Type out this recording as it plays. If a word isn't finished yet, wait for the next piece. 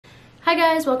Hi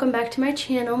guys, welcome back to my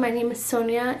channel. My name is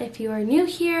Sonia if you are new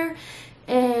here,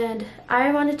 and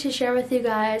I wanted to share with you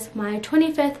guys my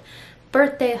 25th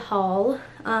birthday haul,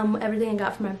 everything I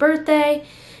got for my birthday,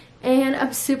 and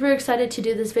I'm super excited to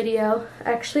do this video.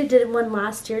 I actually did one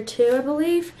last year too, I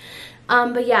believe.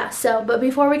 But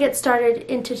before we get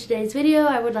started into today's video,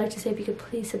 I would like to say if you could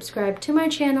please subscribe to my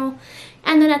channel,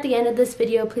 and then at the end of this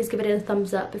video, please give it a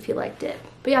thumbs up if you liked it.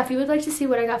 But yeah, if you would like to see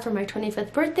what I got for my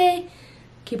 25th birthday,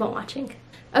 keep on watching.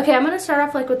 Okay, I'm gonna start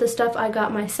off with the stuff I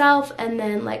got myself and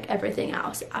then everything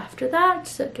else after that,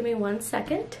 so give me 1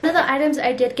 second. One of the items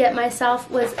I did get myself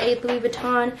was a Louis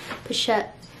Vuitton Pochette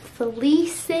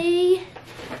Felice,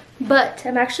 but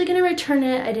I'm actually gonna return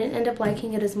it. I didn't end up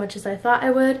liking it as much as I thought I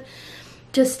would.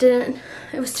 It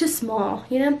was too small,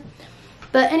 you know?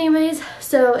 But anyways,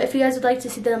 so if you guys would like to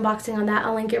see the unboxing on that,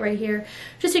 I'll link it right here,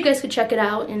 just so you guys could check it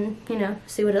out and,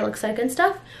 see what it looks like and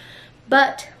stuff.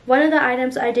 But one of the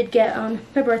items I did get on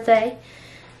my birthday,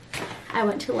 I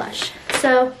went to Lush.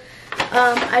 So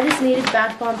I just needed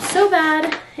bath bomb so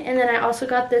bad. And then I also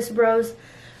got this Rose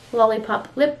Lollipop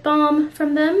Lip Balm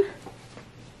from them.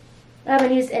 I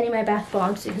haven't used any of my bath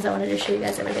bombs because I wanted to show you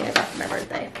guys everything I got for my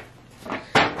birthday.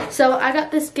 So I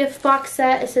got this gift box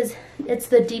set. It says it's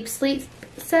the Deep Sleep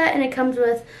set, and it comes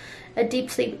with a Deep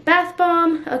Sleep bath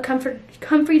bomb, a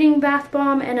comforting bath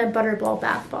bomb, and a Butterball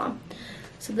bath bomb.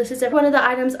 So this is one of the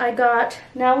items I got.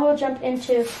 Now we'll jump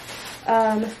into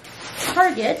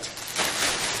Target.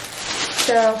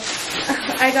 So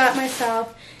I got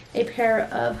myself a pair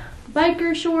of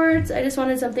biker shorts. I just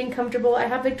wanted something comfortable. I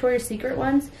have Victoria's Secret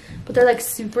ones, but they're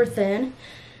super thin.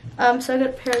 So I got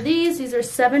a pair of these. These are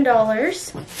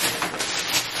 $7.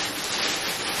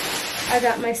 I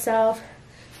got myself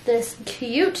this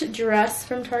cute dress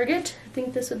from Target. I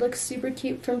think this would look super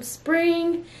cute from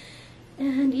spring.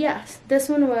 And yes, this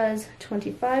one was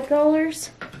 $25.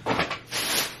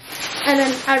 And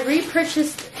then I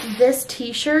repurchased this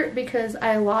t-shirt because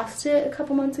I lost it a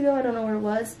couple months ago. I don't know where it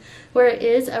was. Where it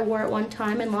is, I wore it one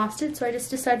time and lost it, so I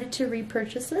just decided to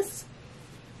repurchase this.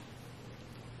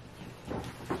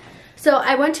 So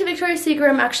I went to Victoria's Secret.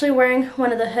 I'm actually wearing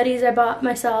one of the hoodies I bought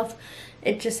myself.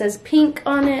 It just says pink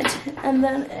on it, and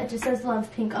then it just says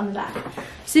Love Pink on the back.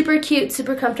 Super cute,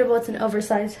 super comfortable. It's an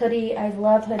oversized hoodie. I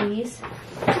love hoodies.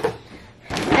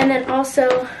 And then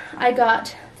also I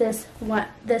got this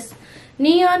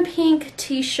neon pink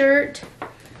t-shirt.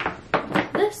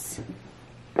 This.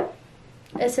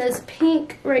 It says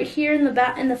pink right here in the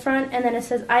back, in the front, and then it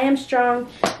says I am strong,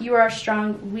 you are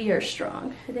strong, we are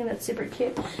strong. I think that's super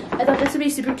cute. I thought this would be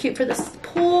super cute for this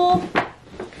pool.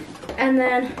 And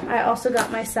then I also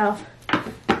got myself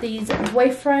these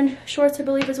boyfriend shorts, I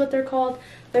believe is what they're called.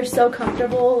 They're so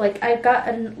comfortable. I got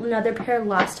another pair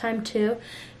last time too,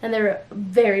 and they're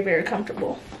very, very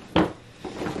comfortable.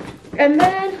 And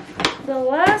then the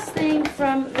last thing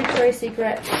from Victoria's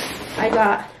Secret I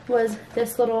got was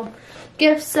this little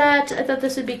gift set. I thought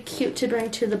this would be cute to bring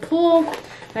to the pool.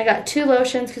 I got 2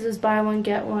 lotions because it was buy one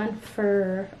get one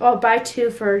for, buy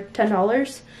 2 for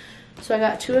 $10. So I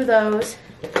got 2 of those.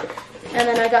 And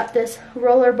then I got this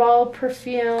rollerball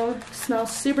perfume.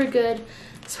 Smells super good.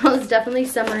 Smells definitely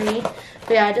summery.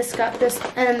 But yeah, I just got this,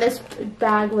 and this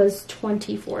bag was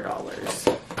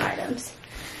 $24 items.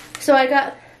 So I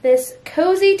got this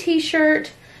cozy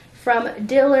t-shirt from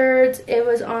Dillard's. It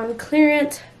was on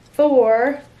clearance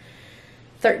for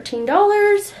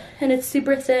 $13, and it's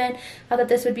super thin. I thought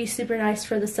this would be super nice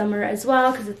for the summer as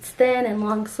well because it's thin and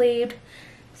long sleeved.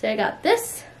 So I got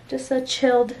this, just a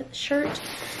chilled shirt.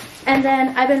 And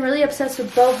then I've been really obsessed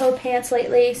with boho pants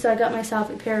lately, so I got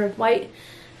myself a pair of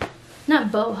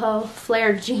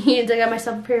flared jeans. I got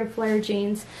myself a pair of flared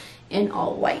jeans in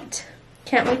all white.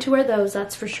 Can't wait to wear those,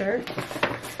 that's for sure.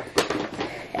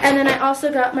 And then I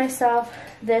also got myself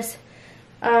this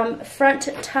front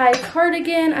tie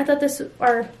cardigan. I thought this,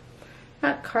 or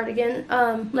not cardigan,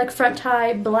 front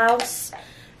tie blouse.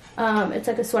 It's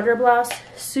like a sweater blouse,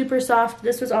 super soft.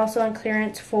 This was also on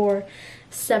clearance for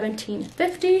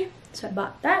 $17.50, so I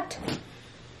bought that.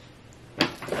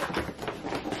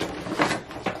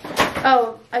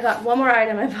 Oh, I got one more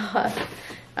item I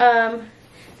bought.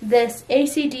 This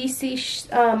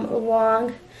AC/DC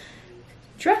long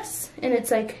dress, and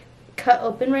it's cut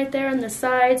open right there on the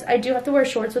sides. I do have to wear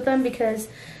shorts with them because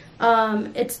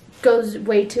it goes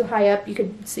way too high up. You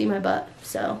could see my butt.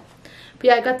 So, but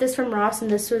yeah, I got this from Ross, and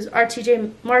this was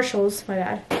RTJ Marshalls. My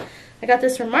bad. I got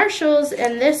this from Marshalls,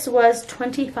 and this was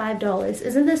 $25.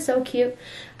 Isn't this so cute?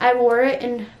 I wore it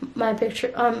in my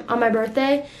picture on my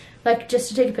birthday, just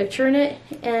to take a picture in it,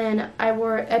 and I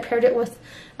paired it with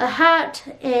a hat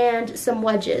and some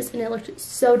wedges, and it looked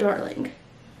so darling.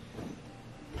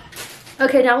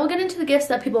 Okay, now we'll get into the gifts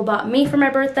that people bought me for my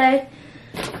birthday.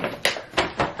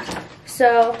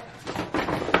 So,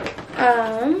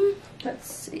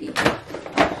 let's see.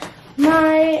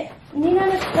 My Nina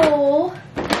Nicole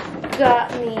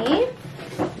got me,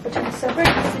 which I'm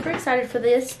super excited for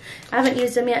this. I haven't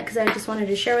used them yet because I just wanted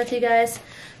to share with you guys.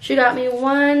 She got me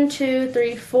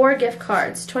 4 gift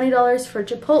cards. $20 for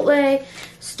Chipotle,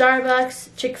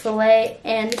 Starbucks, Chick-fil-A,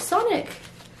 and Sonic.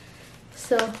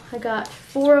 So I got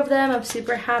 4 of them. I'm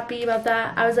super happy about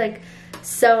that. I was like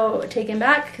so taken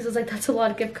back because I was like, that's a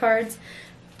lot of gift cards.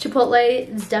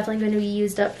 Chipotle is definitely going to be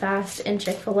used up fast, and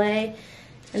Chick-fil-A.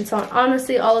 And so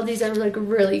honestly, all of these are like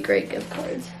really great gift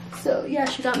cards. So yeah,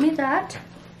 she got me that.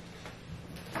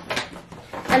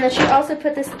 And then she also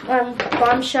put this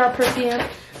Bombshell perfume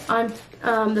on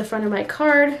the front of my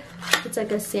card. It's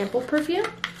like a sample perfume.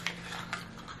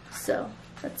 So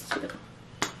that's cute.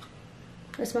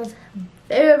 It smells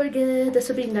very good. This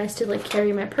would be nice to like carry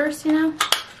in my purse, you know,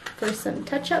 for some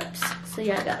touch-ups. So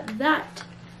yeah, I got that.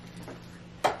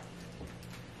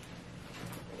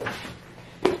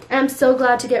 I'm so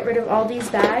glad to get rid of all these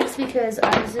bags because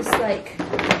I was just like,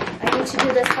 I need to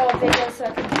do this whole video so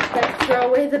I can like throw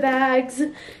away the bags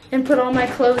and put all my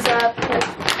clothes up.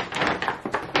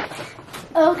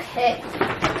 Okay.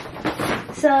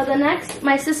 So the next,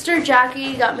 my sister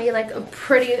Jackie got me like a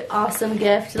pretty awesome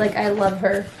gift. Like, I love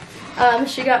her.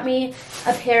 She got me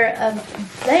a pair of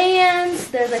Vans.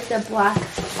 They're like the black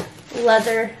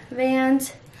leather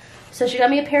Vans. So she got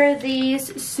me a pair of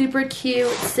these, super cute,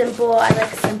 simple. I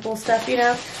like simple stuff, you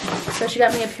know. So she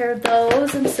got me a pair of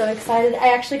those. I'm so excited.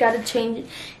 I actually got to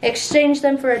exchange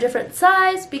them for a different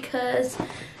size because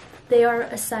they are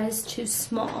a size too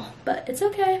small, but it's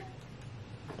okay.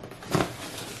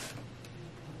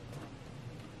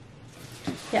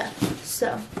 Yeah,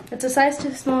 so it's a size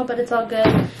too small, but it's all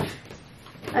good.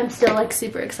 I'm still like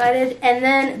super excited. And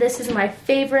then this is my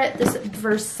favorite, this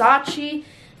Versace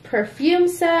perfume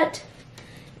set,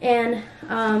 and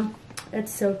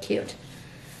it's so cute.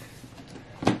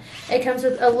 It comes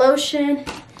with a lotion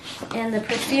and the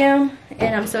perfume,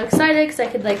 and I'm so excited because I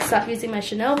could like stop using my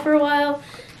Chanel for a while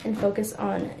and focus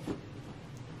on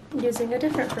using a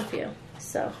different perfume.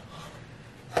 So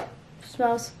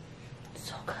smells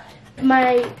so good.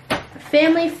 My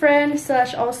family friend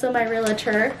slash also my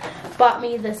realtor bought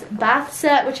me this bath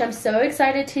set, which I'm so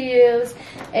excited to use.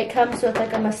 It comes with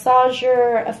like a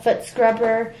massager, a foot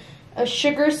scrubber, a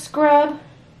sugar scrub,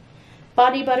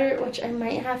 body butter, which I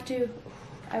might have to,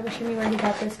 I wish I knew where he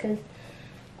got this because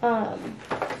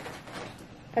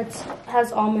it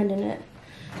has almond in it.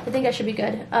 I think I should be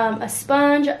good. A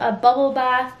sponge, a bubble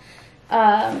bath,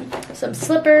 some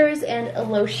slippers, and a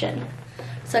lotion.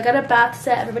 So I got a bath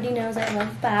set. Everybody knows I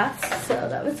love baths, so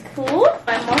that was cool.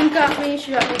 My mom got me,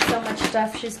 she got me so much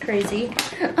stuff. She's crazy.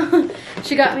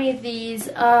 She got me these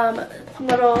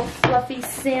little fluffy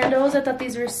sandals. I thought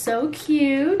these were so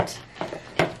cute.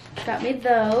 Got me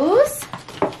those.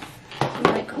 I'm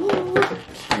like, ooh,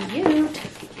 cute.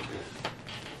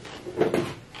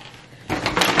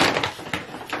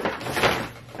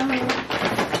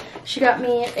 She got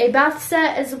me a bath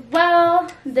set as well.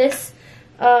 This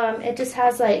it just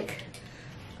has like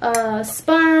a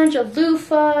sponge, a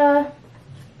loofah,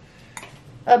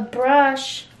 a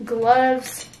brush,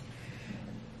 gloves.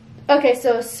 Okay,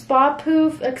 so spa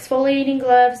poof, exfoliating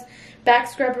gloves, back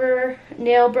scrubber,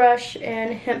 nail brush,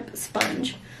 and hemp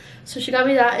sponge. So she got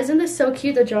me that. Isn't this so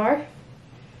cute, the jar?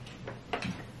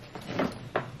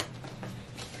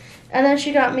 And then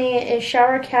she got me a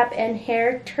shower cap and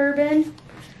hair turban.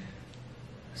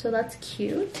 So that's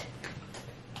cute.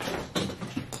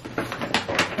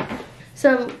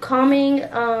 Some calming,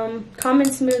 calm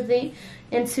and smoothing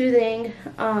and soothing,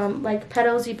 like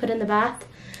petals you put in the bath.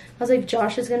 I was like,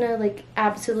 Josh is gonna like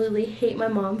absolutely hate my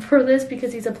mom for this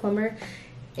because he's a plumber,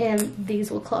 and these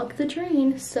will clog the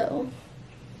drain. So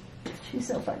she's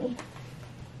so funny.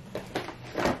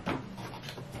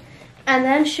 And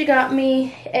then she got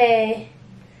me a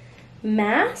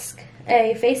mask,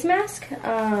 a face mask.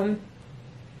 Let's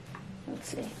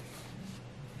see.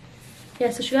 Yeah,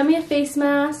 so she got me a face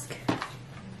mask.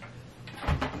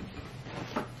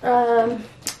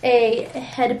 A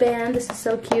headband. This is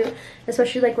so cute,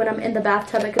 especially like when I'm in the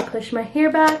bathtub. I could push my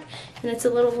hair back, and it's a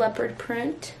little leopard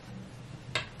print.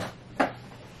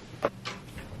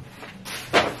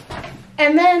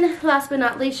 And then last but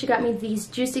not least, she got me these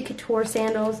Juicy Couture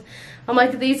sandals. I'm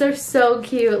like, these are so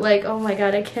cute. Like, oh my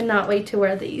god, I cannot wait to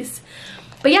wear these.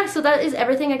 But yeah, so that is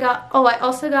everything I got. Oh, I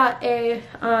also got a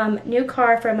new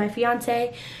car for my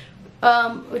fiance,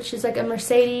 which is like a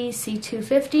Mercedes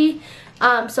C250.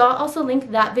 So I'll also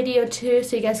link that video too,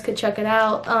 so you guys could check it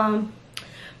out.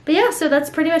 But yeah, so that's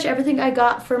pretty much everything I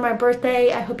got for my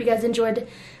birthday. I hope you guys enjoyed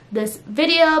this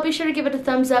video. Be sure to give it a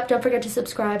thumbs up. Don't forget to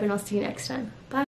subscribe, and I'll see you next time. Bye.